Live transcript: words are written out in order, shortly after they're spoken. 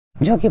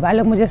जो कि भाई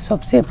लोग मुझे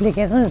सबसे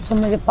एप्लीकेशन जो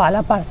मुझे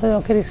पहला पार्सल जो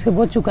कि रिसीव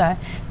हो चुका है,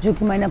 जो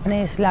कि मैंने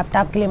अपने इस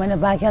लैपटॉप के लिए मैंने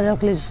बाय किया था,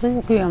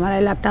 जो कि हमारा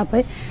लैपटॉप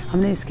है,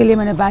 हमने इसके लिए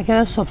मैंने बाय किया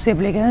था सबसे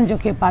एप्लीकेशन जो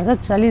कि पार्सल।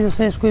 चलिए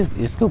दोस्तों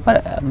इसके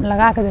ऊपर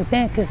लगा कर देते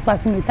हैं किस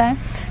पास मिलता है,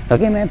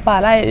 क्योंकि मैं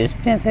पहला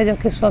एक्सपीरियंस है जो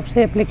कि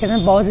सबसे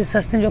एप्लीकेशन बहुत ही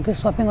सस्ते जो कि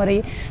शॉपिंग हो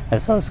रही है।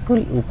 सो उसके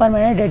ऊपर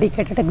मैंने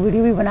डेडिकेटेड एक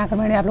वीडियो भी बनाकर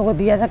मैंने आप लोगों को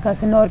दिया था,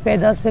 कैसे 9 रुपये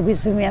 10 रुपये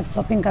 20 रुपये में आप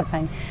शॉपिंग कर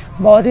पाएंगे।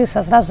 बहुत ही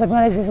सस्ता शॉपिंग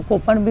है, जैसे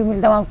कूपन भी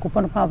मिलता है, वहाँ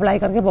कूपन पर अप्लाई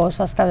करके बहुत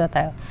सस्ता हो जाता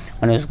है।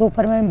 मैंने उसके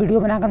ऊपर मैं वीडियो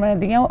बनाकर मैंने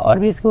दिया हूँ और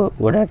भी इसको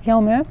ऑर्डर किया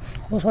हूँ मैं,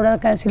 उस ऑर्डर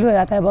कैंसिल हो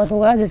जाता है बहुत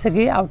होगा, जैसे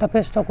कि आउट ऑफ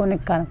स्टॉक होने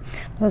के कारण।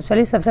 तो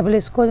चलिए सबसे पहले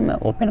इसको मैं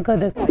ओपन कर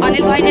देता हूँ।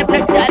 अनिल भाई ने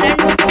अपना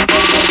टैलेंट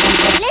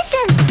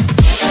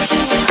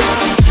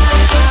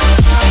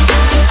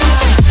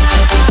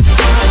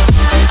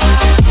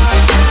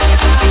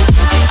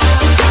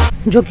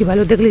जो कि भाई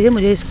लोग देख लीजिए,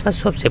 मुझे इसके पास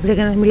सबसे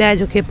पहले मिला है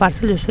जो कि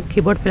पार्सल जो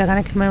कीबोर्ड पे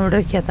लगाने के लिए मैंने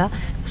ऑर्डर किया था।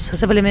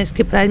 सबसे पहले मैं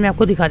इसकी प्राइस में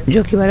आपको दिखा दूँ,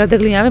 जो कि भाई लोग देख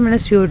लीजिए यहाँ पे मैंने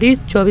COD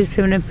 24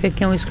 पे मैंने पे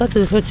किया हूँ इसका। तो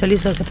दोस्तों चलिए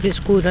सबसे पहले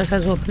इसको उधर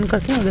से ओपन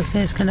करते हैं और देखते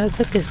हैं इसके अंदर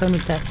से किस तरह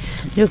मिलता है।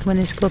 जो कि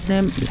मैंने इसको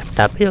अपने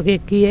लैपटॉप पे जो कि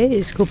की है,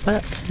 इसके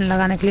ऊपर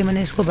लगाने के लिए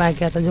मैंने इसको बाय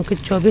किया था, जो कि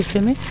 24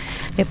 रुपये में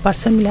ये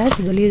पार्सल मिला है।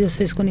 तो चलिए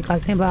दोस्तों इसको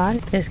निकालते हैं बाहर,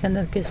 इसके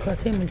अंदर किस तरह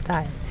से मिलता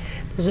है।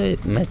 तो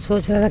मैं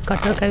सोच रहा था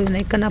कटर का यूज़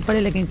नहीं करना पड़े,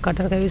 लेकिन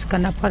कटर का यूज़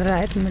करना पड़ रहा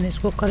है, तो मैंने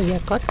इसको कर दिया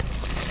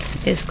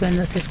कट। इसको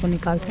अंदर से इसको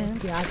निकालते हैं।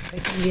 प्याज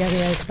पैकिंग लिया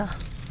गया इसका,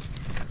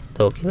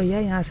 तो कि भैया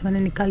यहाँ से मैंने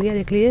निकाल दिया।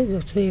 देख लीजिए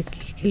दोस्तों, एक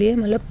के लिए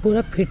मतलब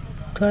पूरा फिट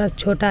थोड़ा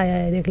छोटा आया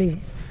है, देख लीजिए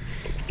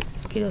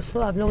कि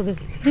दोस्तों आप लोग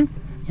देख लीजिए।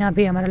 यहाँ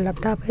पे हमारा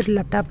लैपटॉप है,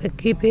 लैपटॉप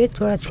की पे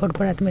थोड़ा छोट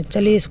पड़ा है, तो मैं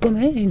चलिए इसको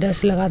मैं इधर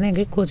से लगाने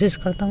की कोशिश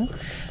करता हूँ,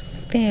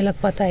 देखते हैं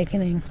लग पाता है कि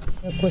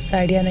नहीं। कुछ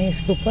आइडिया नहीं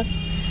इसके ऊपर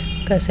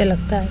कैसे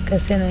लगता है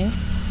कैसे नहीं।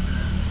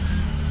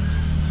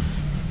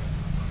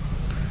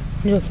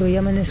 जो कि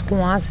भैया मैंने इसको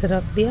वहाँ से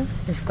रख दिया,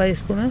 इस पर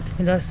इसको मैं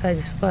इधर साइड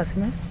इस पास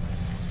में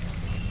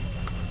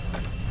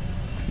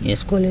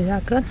इसको ले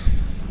जाकर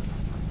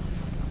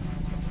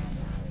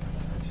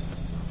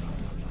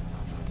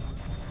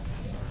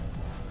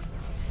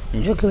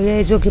जो कि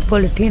भैया जो कि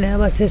पॉलिथीन है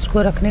बस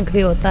इसको रखने के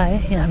लिए होता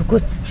है। यहाँ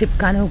कुछ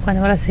चिपकाने उपाने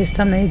वाला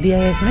सिस्टम नहीं दिया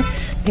है इसमें,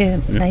 ये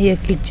नहीं है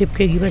कि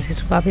चिपकेगी, बस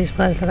इसको आप इस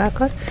पास लगा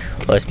कर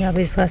और इसमें आप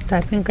इस पास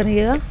टाइपिंग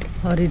करिएगा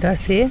और इधर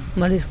से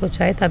मतलब इसको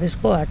चाहे तो आप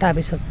इसको हटा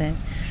भी सकते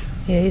हैं।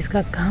 ये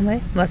इसका काम है,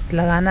 बस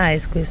लगाना है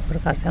इसको इस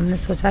प्रकार से। हमने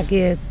सोचा कि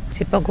ये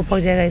चिपक उपक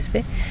जाएगा इस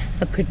पर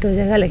तो फिट हो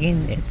जाएगा, लेकिन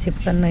ये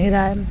चिपक नहीं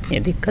रहा है। ये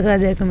दिक्कत आ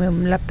जाए, तो मैं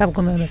लैपटॉप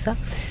को मैं हमेशा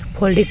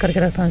फोल्डिंग करके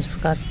रखता हूँ इस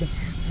प्रकार से।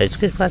 तो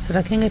इसको इस पास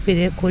रखेंगे फिर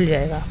ये खुल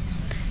जाएगा।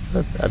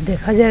 तो अब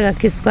देखा जाएगा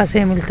किस प्रकार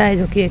से मिलता है,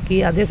 जो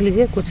कि आप देख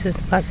लीजिए कुछ इस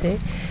प्रकार से।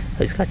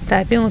 तो इसका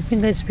टाइपिंग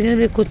वाइपिंग का एक्सपीरियंस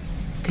भी कुछ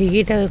ठीक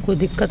ही ठाक, कोई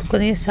दिक्कत को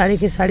नहीं। साड़ी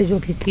की साड़ी जो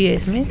की है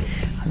इसमें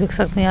आप देख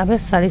सकते हैं, यहाँ पे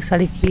साड़ी की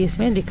साड़ी की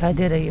इसमें दिखाई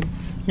दे रही है,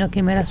 जो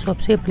कि मेरा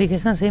सबसे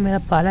एप्लीकेशन से मेरा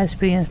पहला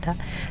एक्सपीरियंस था।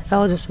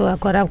 और दोस्तों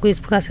अगर आपको इस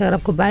प्रकार से अगर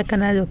आपको बाय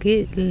करना है, जो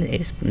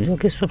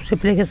कि सबसे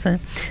एप्लीकेशन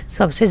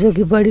सबसे जो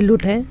कि बड़ी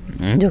लूट है,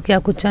 जो कि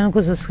आपको चैनल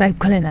को सब्सक्राइब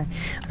कर लेना है।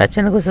 अगर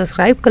चैनल को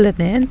सब्सक्राइब कर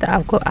लेते हैं तो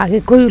आपको आगे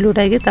कोई लूट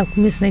आएगी तो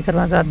आपको मिस नहीं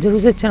करना। तो आप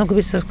जरूर से चैनल को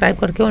भी सब्सक्राइब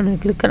करके और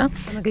क्लिक करना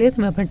के लिए।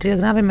 तो मैं अपने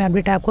टेलीग्राम पे मैं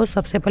अपडेट आपको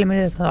सबसे पहले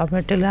मेरे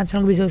अपने टेलीग्राम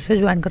चैनल को भी जरूर से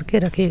ज्वाइन करके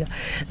रखिएगा।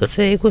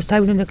 दोस्तों एक कुछ था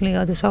वीडियो देख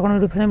लीजिएगा,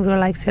 दोस्तों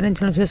लाइक शेयर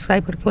चैनल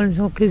सब्सक्राइब करके और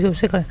जरूर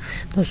से करें।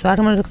 दोस्तों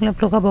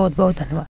आप लोग का बहुत बहुत धन्यवाद।